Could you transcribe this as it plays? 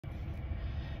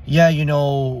Yeah,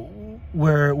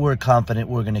 we're confident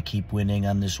we're going to keep winning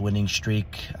on this winning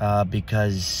streak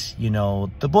because,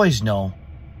 the boys know,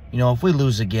 if we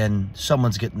lose again,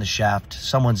 someone's getting the shaft,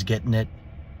 someone's getting it.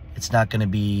 It's not going to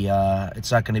be a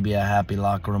happy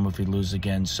locker room if we lose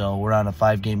again. So we're on a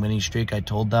 5-game winning streak. I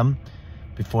told them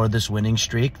before this winning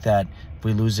streak that if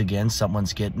we lose again,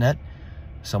 someone's getting it.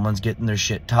 Someone's getting their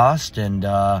shit tossed. And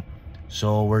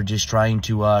so we're just trying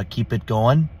to keep it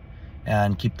going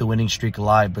and keep the winning streak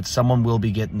alive. But someone will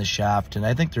be getting the shaft. And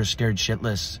I think they're scared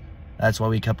shitless. That's why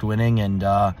we kept winning. And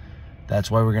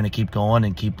that's why we're going to keep going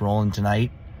and keep rolling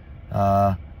tonight.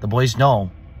 The boys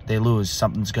know they lose,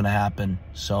 something's going to happen.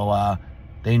 So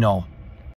they know.